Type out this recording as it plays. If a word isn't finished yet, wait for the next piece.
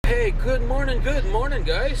Hey, good morning,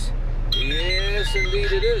 guys. Yes,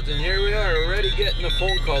 indeed it is. And here we are, already getting a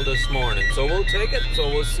phone call this morning. So we'll take it. So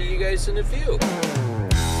we'll see you guys in a few.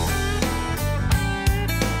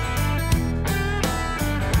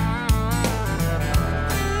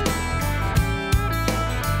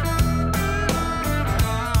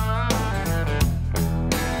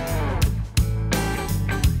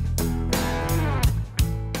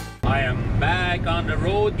 I am back on the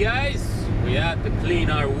road, guys. We had to clean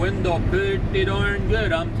our window pretty darn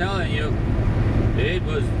good, I'm telling you. It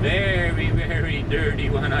was very, very dirty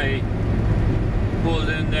when I pulled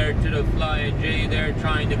in there to the Flying J there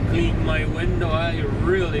trying to clean my window. I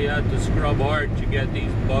really had to scrub hard to get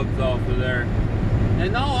these bugs off of there.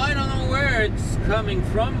 And no, I don't know where it's coming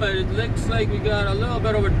from, but it looks like we got a little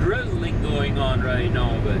bit of a drizzling going on right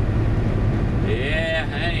now. But yeah,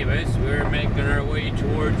 anyways, we're making our way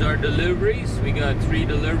towards our deliveries. We got 3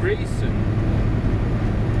 deliveries, and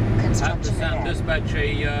have to send dispatch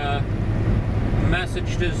a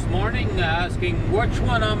message this morning asking which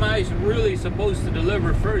one am I really supposed to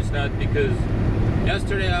deliver first at, because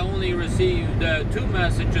yesterday I only received 2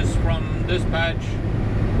 messages from dispatch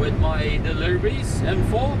with my deliveries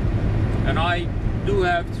info, and I do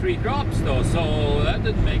have 3 drops though, so that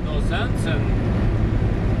didn't make no sense.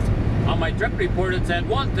 And on my trip report it said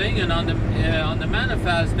one thing, and on the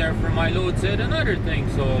manifest there for my load said another thing,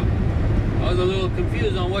 so I was a little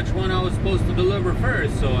confused on which one I was supposed to deliver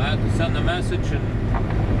first, so I had to send a message,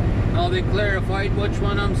 and now they clarified which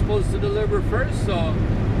one I'm supposed to deliver first, so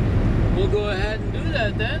we'll go ahead and do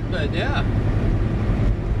that then. But yeah,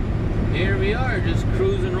 here we are, just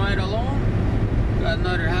cruising right along. Got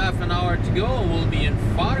another half an hour to go, and we'll be in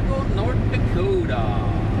Fargo, North Dakota.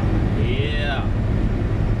 Yeah,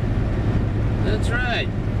 that's right.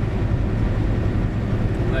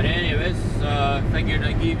 But anyways, figured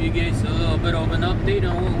I'd give you guys a little bit of an update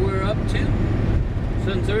on what we're up to.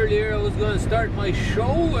 Since earlier I was going to start my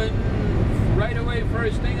show, and right away,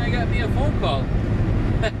 first thing, I got me a phone call.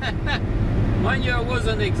 Mind you, it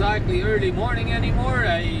wasn't exactly early morning anymore.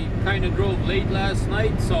 I kind of drove late last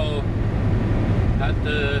night, so had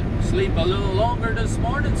to sleep a little longer this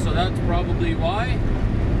morning, so that's probably why.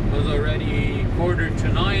 It was already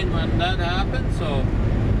 8:45 when that happened, so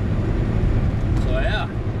yeah.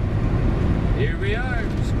 Here we are,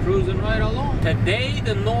 just cruising right along. Today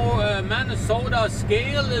the Manitoba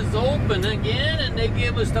scale is open again, and they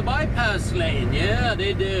gave us the bypass lane. Yeah,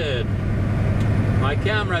 they did. My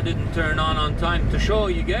camera didn't turn on time to show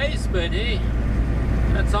you guys, but hey,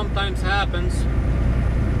 that sometimes happens.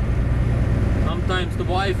 Sometimes the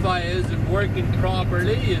Wi-Fi isn't working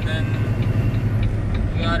properly, and then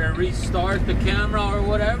you gotta restart the camera or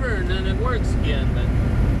whatever, and then it works again. But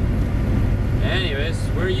anyways,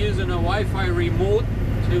 we're using a Wi-Fi remote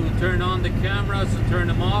to turn on the cameras and turn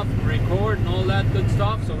them off and record and all that good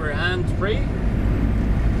stuff, so we're hands-free.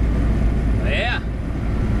 Yeah,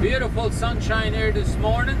 beautiful sunshine here this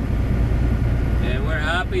morning, and we're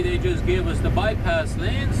happy they just gave us the bypass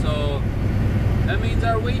lane, so that means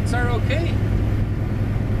our weights are okay.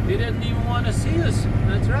 They didn't even want to see us.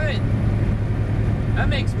 That's right. That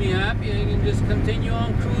makes me happy. I can just continue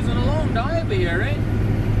on cruising along the highway here, right?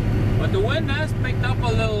 But the wind has picked up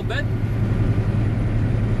a little bit.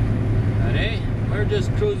 But hey, we're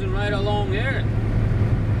just cruising right along here.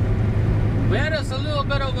 We had us a little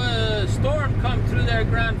bit of a storm come through there,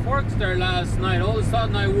 Grand Forks there last night. All of a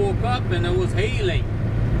sudden I woke up and it was hailing.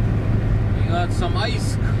 We got some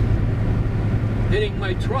ice hitting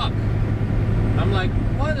my truck. I'm like,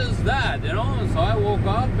 what is that? You know, so I woke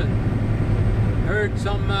up and heard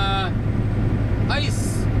some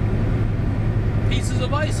pieces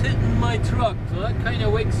of ice hitting my truck. So that kind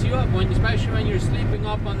of wakes you up, especially when you're sleeping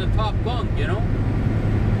up on the top bunk, you know.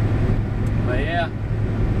 But yeah,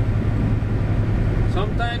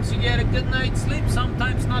 sometimes you get a good night's sleep,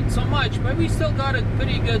 sometimes not so much, but we still got a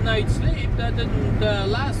pretty good night's sleep. That didn't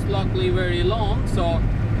last luckily very long, so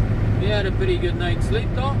we had a pretty good night's sleep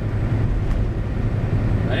though.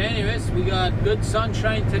 But anyways, we got good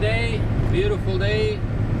sunshine today, beautiful day,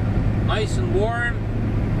 nice and warm.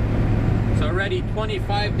 It's already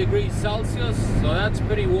 25 degrees Celsius, so that's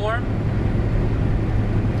pretty warm.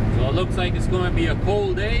 So it looks like it's going to be a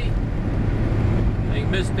cold day. I think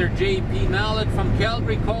Mr. JP Mallet from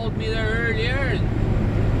Calgary called me there earlier,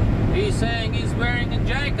 and he's saying he's wearing a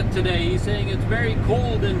jacket today. He's saying it's very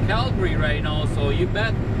cold in Calgary right now, so you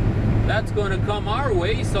bet that's going to come our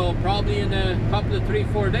way. So probably in a couple of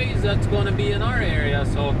 3-4 days that's going to be in our area.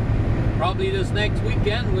 So probably this next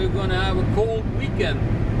weekend we're going to have a cold weekend.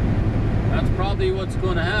 that's probably what's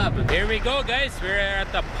going to happen. Here we go, guys. We're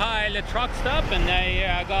at the pilot truck stop, and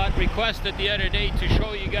I got requested the other day to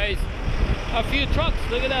show you guys a few trucks.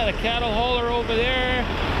 Look at that, a cattle hauler over there.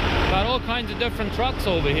 Got all kinds of different trucks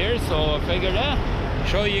over here, so I figured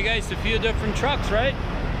show you guys a few different trucks, right?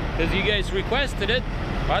 Because you guys requested it,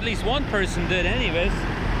 or at least one person did anyways.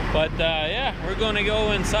 But yeah, we're gonna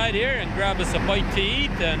go inside here and grab us a bite to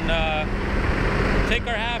eat and take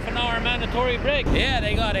our half-an-hour mandatory break. Yeah,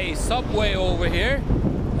 they got a Subway over here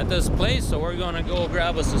at this place, so we're gonna go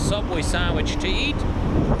grab us a Subway sandwich to eat,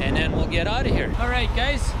 and then we'll get out of here. All right,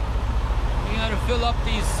 guys, we gotta fill up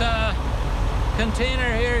these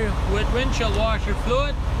container here with windshield washer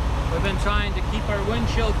fluid. We've been trying to keep our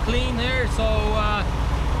windshield clean here, so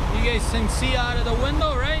you guys can see out of the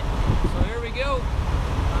window, right? So here we go.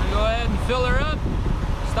 I'm gonna go ahead and fill her up.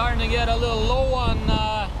 Starting to get a little low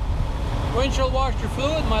on windshield washer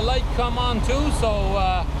fluid. My light come on too,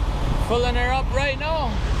 so filling her up right now.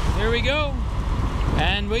 Here we go.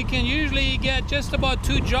 And we can usually get just about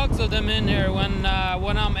 2 jugs of them in here when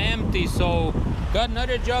I'm empty. So got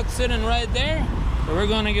another jug sitting right there. So we're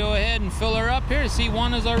gonna go ahead and fill her up here. See,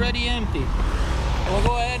 one is already empty. We'll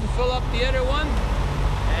go ahead and fill up the other one,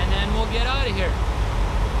 and then we'll get out of here.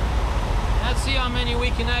 Let's see how many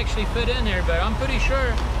we can actually fit in here, but I'm pretty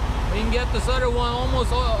sure we can get this other one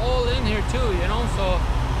almost all in here too, you know, so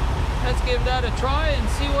let's give that a try and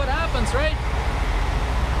see what happens, right?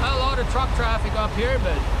 Not a lot of truck traffic up here,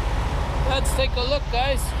 but let's take a look,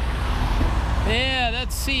 guys. Yeah,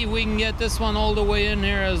 let's see if we can get this one all the way in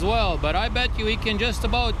here as well, but I bet you we can just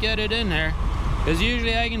about get it in there, because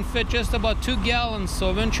usually I can fit just about 2 gallons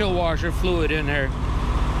of windshield washer fluid in here,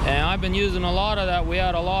 and I've been using a lot of that. We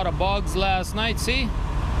had a lot of bugs last night, see?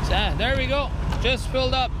 So, there we go, just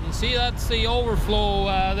filled up. You see, that's the overflow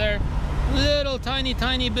there. Little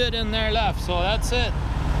tiny bit in there left, so that's it.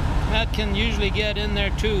 That can usually get in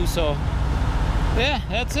there too, so yeah,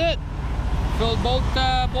 that's it. Filled both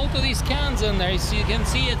of these cans in there, so you can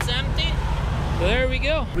see it's empty. So there we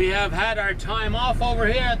go. We have had our time off over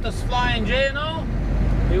here at this Flying J now.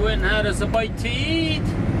 We went and had us a bite to eat.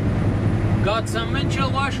 Got some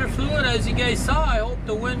windshield washer fluid, as you guys saw. I hope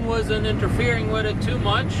the wind wasn't interfering with it too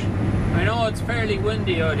much. I know it's fairly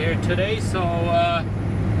windy out here today, so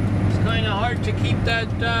it's kind of hard to keep that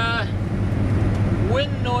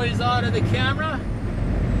wind noise out of the camera.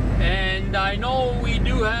 And I know we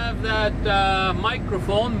do have that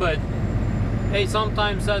microphone, but hey,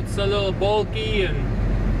 sometimes that's a little bulky. And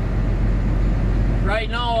right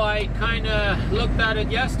now I kind of looked at it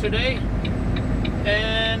yesterday,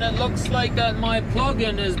 and it looks like that my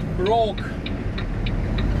plug-in is broke,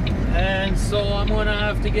 and so I'm gonna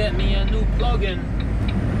have to get me a new plug-in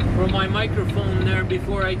for my microphone there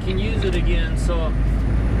before I can use it again. So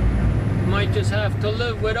might just have to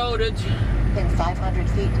live without it. In 500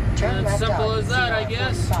 feet, turn left simple on as that, I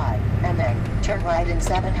guess. 45, and then turn right in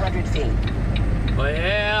 700 feet. But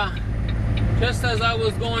yeah, just as I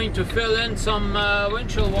was going to fill in some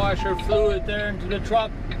windshield washer fluid there into the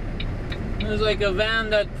truck, there's like a van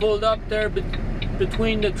that pulled up there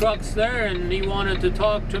between the trucks there, and he wanted to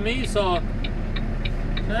talk to me, so I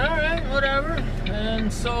said, alright, whatever.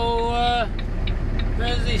 And so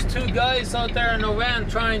there's these 2 guys out there in the van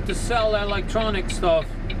trying to sell electronic stuff.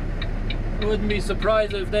 I wouldn't be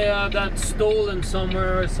surprised if they have that stolen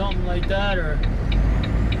somewhere or something like that. Or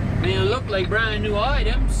I mean, it looked like brand new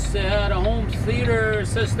items. They had a home theater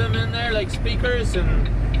system in there, like speakers, and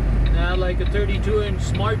they had like a 32-inch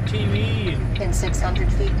smart TV. In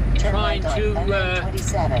 600 feet, turn trying right to on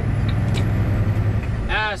 27.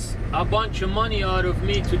 ask a bunch of money out of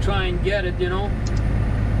me to try and get it, you know.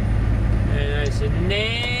 And I said,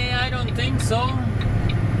 nah, I don't think so.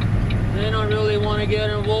 I don't really want to get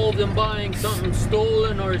involved in buying something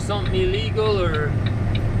stolen or something illegal or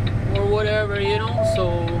whatever, you know. So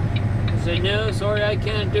I said, no, sorry, I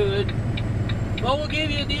can't do it. Well, we'll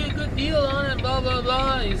give you a good deal on it, blah blah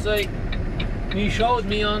blah. He's like, he showed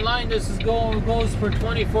me online, this is goes for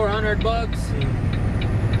 2,400 bucks.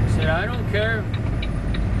 I said, I don't care.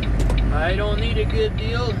 I don't need a good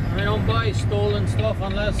deal. I don't buy stolen stuff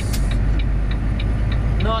unless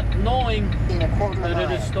not knowing that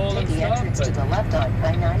it is stolen stuff. But to the left on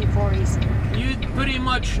I-94 East. You pretty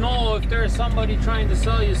much know if there's somebody trying to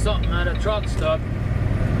sell you something at a truck stop,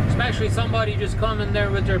 especially somebody just coming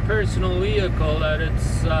there with their personal vehicle, that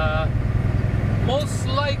it's most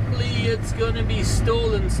likely it's gonna be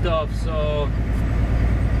stolen stuff. So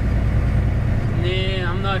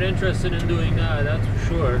nah, I'm not interested in doing that, that's for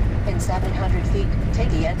sure. In 700 feet, take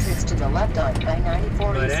the entrance to the left on I-94 East.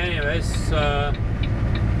 But anyways,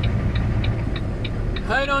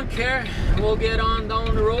 I don't care. We'll get on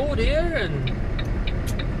down the road here and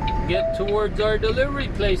get towards our delivery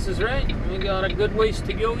places, right? We got a good ways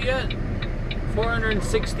to go yet.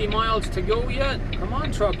 460 miles to go yet. Come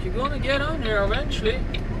on, truck, you're gonna get on here eventually.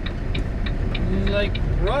 He's like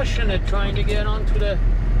rushing it, trying to get onto the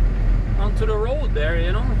road there,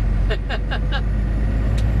 you know.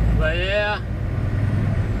 But yeah,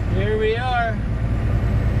 here we are.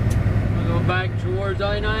 We'll go back towards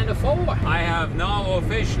I-94. I have now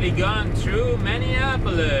officially gone through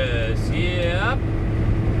Minneapolis. Yep.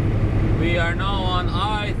 We are now on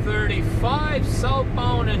I-35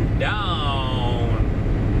 southbound and down.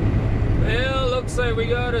 Well, looks like we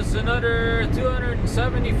got us another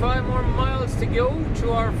 275 more miles to go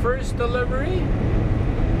to our first delivery.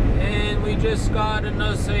 And we just got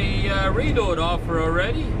us a reload offer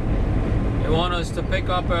already. They want us to pick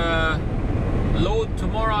up a load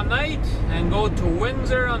tomorrow night and go to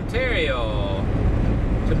Windsor, Ontario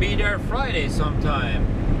to be there Friday sometime.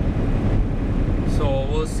 So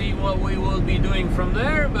we'll see what we will be doing from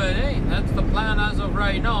there, but hey, that's the plan as of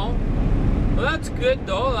right now. Well, that's good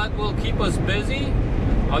though, that will keep us busy.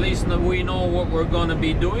 At least we know what we're going to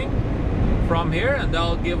be doing from here, and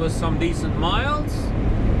that'll give us some decent miles.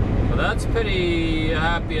 So that's pretty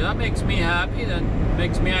happy. That makes me happy. That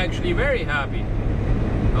makes me actually very happy.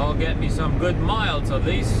 That'll get me some good miles at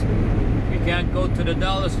least. If we can't go to the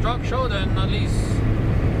Dallas Truck Show, then at least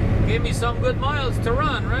give me some good miles to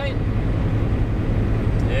run, right?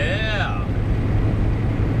 Yeah.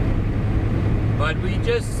 But we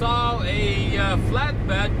just saw a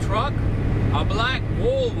flatbed truck, a black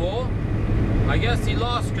Volvo. I guess he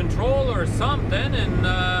lost control or something, and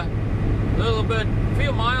a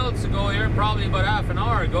few miles ago here, probably about half an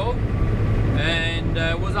hour ago, and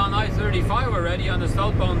was on I-35 already on the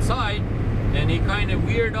southbound side, and he kind of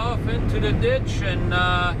veered off into the ditch and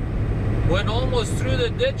went almost through the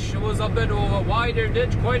ditch. It was a bit of a wider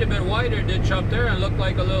ditch, quite a bit wider ditch up there, and looked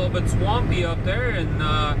like a little bit swampy up there, and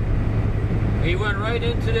he went right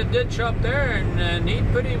into the ditch up there, and he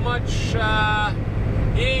pretty much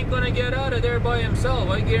he ain't gonna get out of there by himself,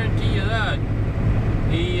 I guarantee you that.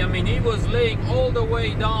 I mean, he was laying all the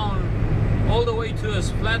way down, all the way to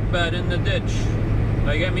his flatbed in the ditch.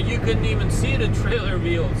 Like, I mean, you couldn't even see the trailer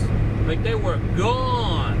wheels. Like, they were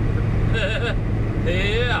gone.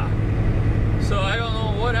 Yeah. So I don't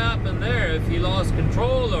know what happened there, if he lost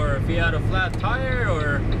control or if he had a flat tire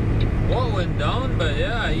or what went down, but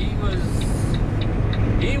yeah, he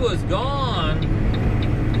was gone.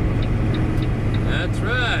 That's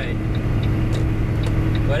right.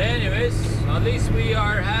 But anyways, at least we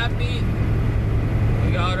are happy.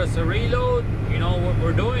 We got us a reload. You know what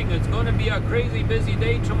we're doing. It's going to be a crazy busy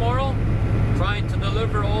day tomorrow. Trying to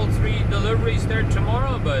deliver all 3 deliveries there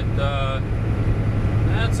tomorrow, but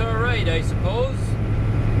that's alright, I suppose.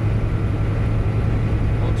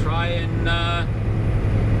 We'll try and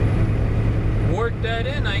work that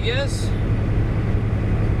in, I guess.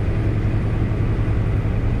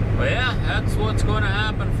 But yeah, that's what's going to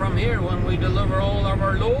happen from here when we deliver all of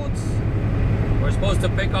our loads. We're supposed to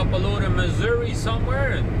pick up a load in Missouri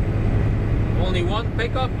somewhere, and only 1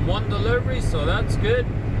 pickup, 1 delivery, so that's good.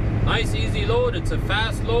 Nice easy load. It's a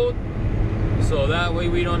fast load, so that way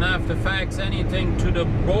we don't have to fax anything to the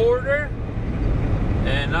border.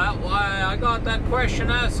 And that's why I got that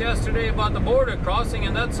question asked yesterday about the border crossing,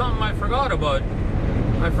 and that's something I forgot about.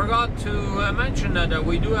 I forgot to mention that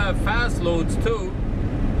we do have fast loads too,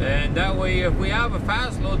 and that way if we have a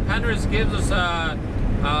fast load, Penrith gives us a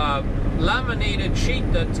laminated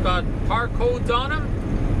sheet that's got barcodes on them,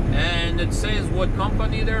 and it says what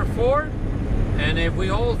company they're for. And if we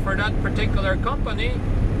hold for that particular company,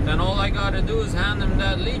 then all I gotta do is hand them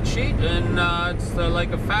that lead sheet, and it's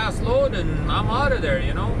like a fast load, and I'm out of there,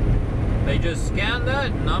 you know. They just scan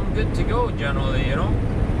that, and I'm good to go generally, you know.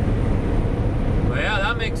 But yeah,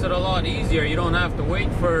 that makes it a lot easier. You don't have to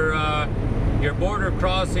wait for your border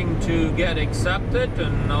crossing to get accepted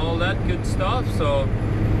and all that good stuff. So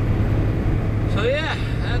yeah,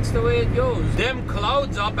 that's the way it goes. Them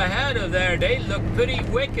clouds up ahead of there, they look pretty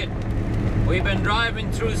wicked. We've been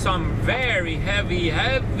driving through some very heavy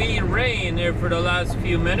rain here for the last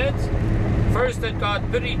few minutes. First it got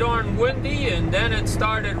pretty darn windy, and then it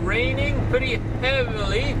started raining pretty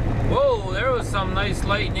heavily. Whoa, there was some nice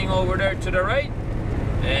lightning over there to the right.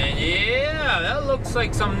 And yeah, that looks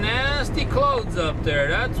like some nasty clouds up there,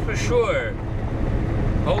 that's for sure.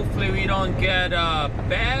 Hopefully we don't get a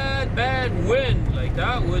bad wind. Like,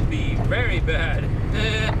 that would be very bad.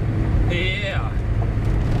 Yeah.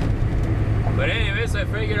 But anyways, I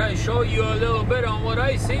figured I'd show you a little bit on what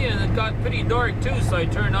I see, and it got pretty dark too, so I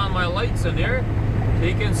turned on my lights in here so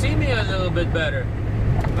you can see me a little bit better.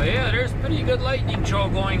 But yeah, there's pretty good lightning show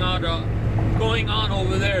going on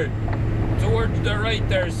over there towards the right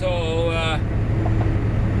there. So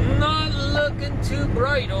not looking too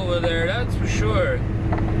bright over there, that's for sure.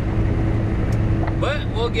 But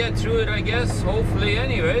we'll get through it, I guess. Hopefully,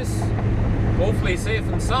 anyways. Hopefully safe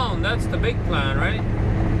and sound. That's the big plan, right?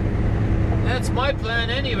 That's my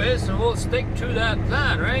plan anyways, and we'll stick to that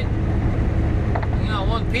plan, right? You know,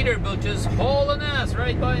 one Peterbilt just hauling ass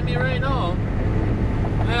right by me right now.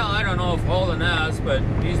 Well, I don't know if hauling ass, but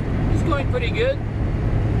he's going pretty good.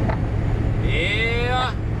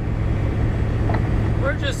 Yeah.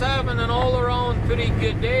 We're just having an all-around pretty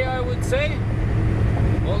good day, I would say.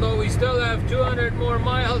 Although we still have 200 more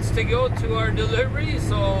miles to go to our delivery,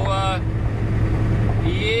 so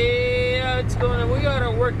yeah, we got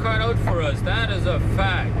our work cut out for us. That is a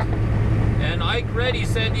fact. And Ike Reddy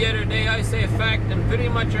said the other day, I say fact in pretty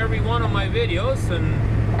much every one of my videos, and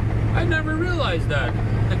I never realized that.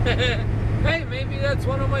 Hey, maybe that's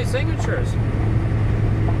one of my signatures.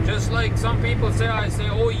 Just like some people say, I say,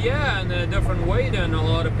 oh yeah, in a different way than a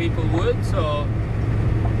lot of people would, so.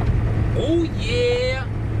 Oh yeah.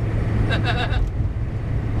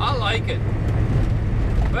 I like it.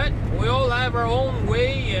 But we all have our own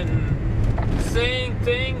way in saying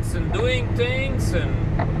things and doing things, and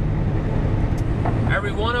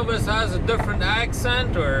every one of us has a different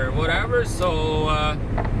accent or whatever, so I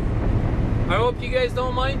hope you guys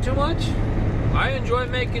don't mind too much. I enjoy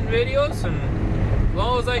making videos, and as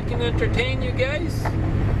long as I can entertain you guys,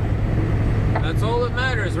 that's all that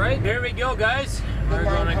matters, right? Here we go, guys. We're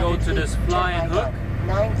gonna go to this flying hook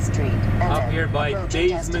 9th Street, up here by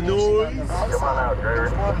Dave's Manoy.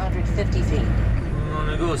 450 feet. I'm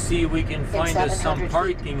gonna go see if we can find us some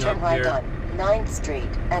parking up right here. on 9th Street,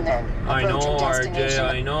 and then I know, RJ,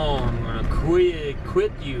 I know. I'm gonna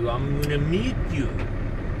quit you. I'm gonna meet you.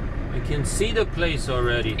 I can see the place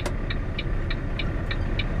already.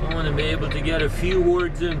 I want to be able to get a few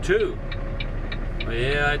words in too. But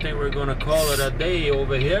yeah, I think we're gonna call it a day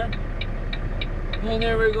over here. And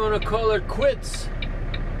then we're gonna call it quits.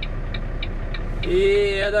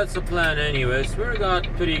 Yeah, that's the plan anyways. We've got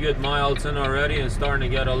pretty good miles in already and starting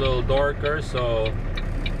to get a little darker, so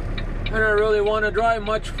I don't really want to drive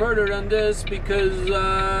much further than this, because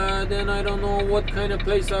then I don't know what kind of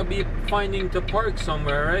place I'll be finding to park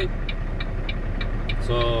somewhere, right?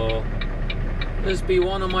 So this be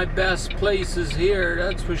one of my best places here,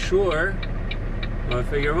 that's for sure. I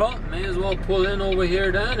figure, well, may as well pull in over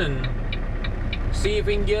here then and see if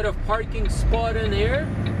we can get a parking spot in here.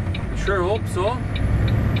 Sure hope so.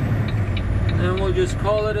 And we'll just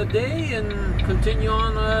call it a day and continue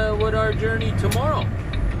on with our journey tomorrow.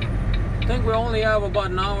 I think we only have about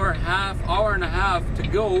an hour and a half to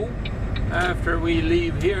go after we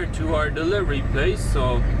leave here to our delivery place.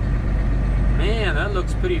 So, man, that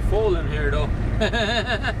looks pretty full in here though.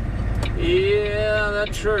 Yeah,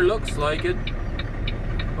 that sure looks like it.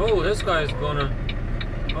 Oh, this guy's gonna...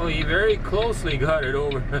 Oh, he very closely got it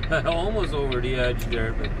over, almost over the edge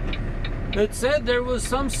there. But it said there was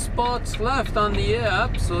some spots left on the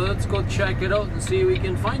app, so let's go check it out and see if we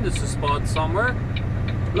can find us a spot somewhere.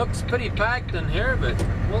 Looks pretty packed in here, but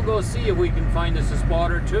we'll go see if we can find us a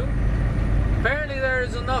spot or two. Apparently there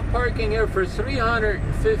is enough parking here for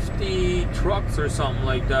 350 trucks or something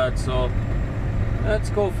like that, so let's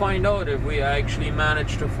go find out if we actually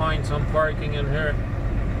manage to find some parking in here.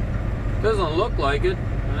 Doesn't look like it.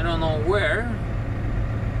 I don't know where,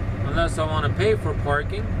 unless I want to pay for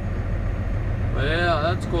parking. But yeah,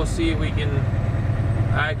 let's go see if we can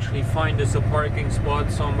actually find us a parking spot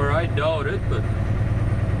somewhere. I doubt it, but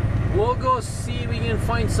we'll go see if we can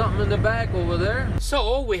find something in the back over there.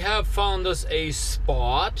 So we have found us a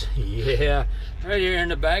spot. Yeah, right here in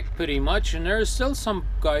the back pretty much, and there's still some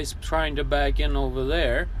guys trying to back in over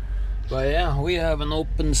there. But yeah, we have an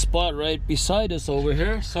open spot right beside us over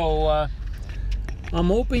here, so I'm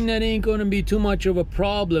hoping that ain't gonna be too much of a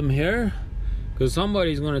problem here, because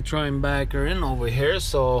somebody's gonna try and back her in over here,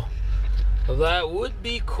 so that would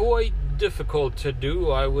be quite difficult to do,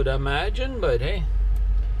 I would imagine. But hey,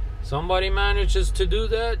 somebody manages to do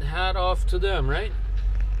that, hat off to them, right?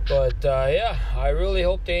 But yeah, I really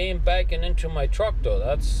hope they ain't backing into my truck though.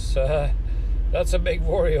 That's a big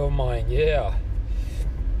worry of mine, yeah.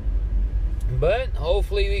 But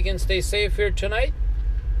hopefully we can stay safe here tonight.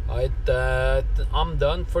 I'm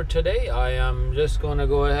done for today. I am just gonna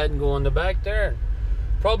go ahead and go in the back there,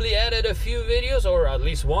 probably edit a few videos, or at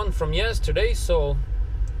least one from yesterday, so,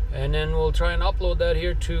 and then we'll try and upload that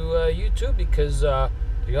here to YouTube, because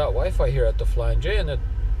you got Wi-Fi here at the Flying J, and it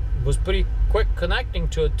was pretty quick connecting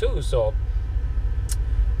to it too, so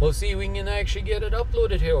we'll see if we can actually get it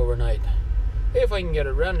uploaded here overnight. if I can get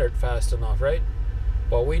it rendered fast enough, right?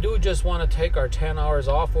 But we do just want to take our 10 hours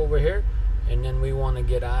off over here, and then we want to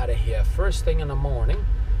get out of here first thing in the morning.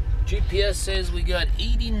 GPS says we got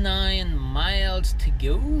 89 miles to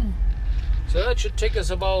go. So that should take us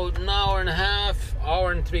about an hour and a half,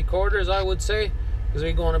 hour and 3/4, I would say, because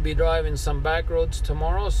we're going to be driving some back roads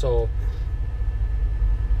tomorrow. So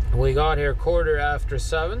we got here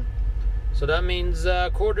 7:15. So that means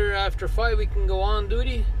 5:15 we can go on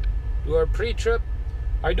duty, do our pre-trip.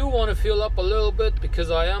 I do want to fuel up a little bit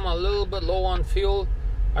because I am a little bit low on fuel.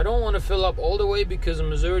 I don't want to fill up all the way because in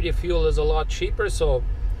Missouri the fuel is a lot cheaper. So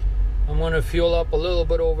I'm going to fuel up a little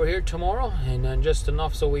bit over here tomorrow, and then just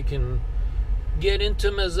enough so we can get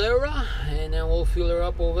into Missouri, and then we'll fuel her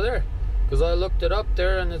up over there. Because I looked it up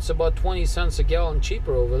there, and it's about 20 cents a gallon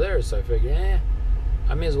cheaper over there. So I figured,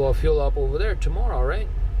 I may as well fuel up over there tomorrow, right?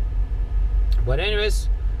 But anyways,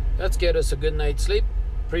 let's get us a good night's sleep.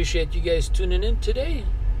 Appreciate you guys tuning in today.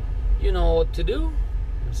 You know what to do.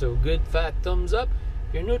 So good fat thumbs up.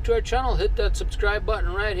 If you're new to our channel, hit that subscribe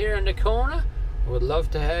button right here in the corner. I would love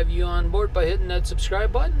to have you on board by hitting that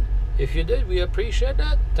subscribe button. If you did, we appreciate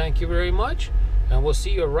that. Thank you very much. And we'll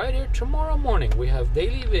see you right here tomorrow morning. We have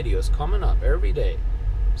daily videos coming up every day.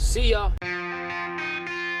 See ya.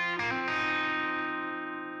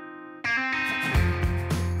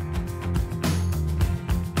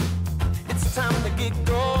 It's time to get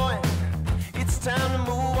going. It's time to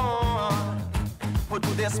move on. Put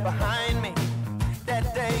this behind me.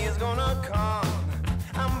 That day is gonna come.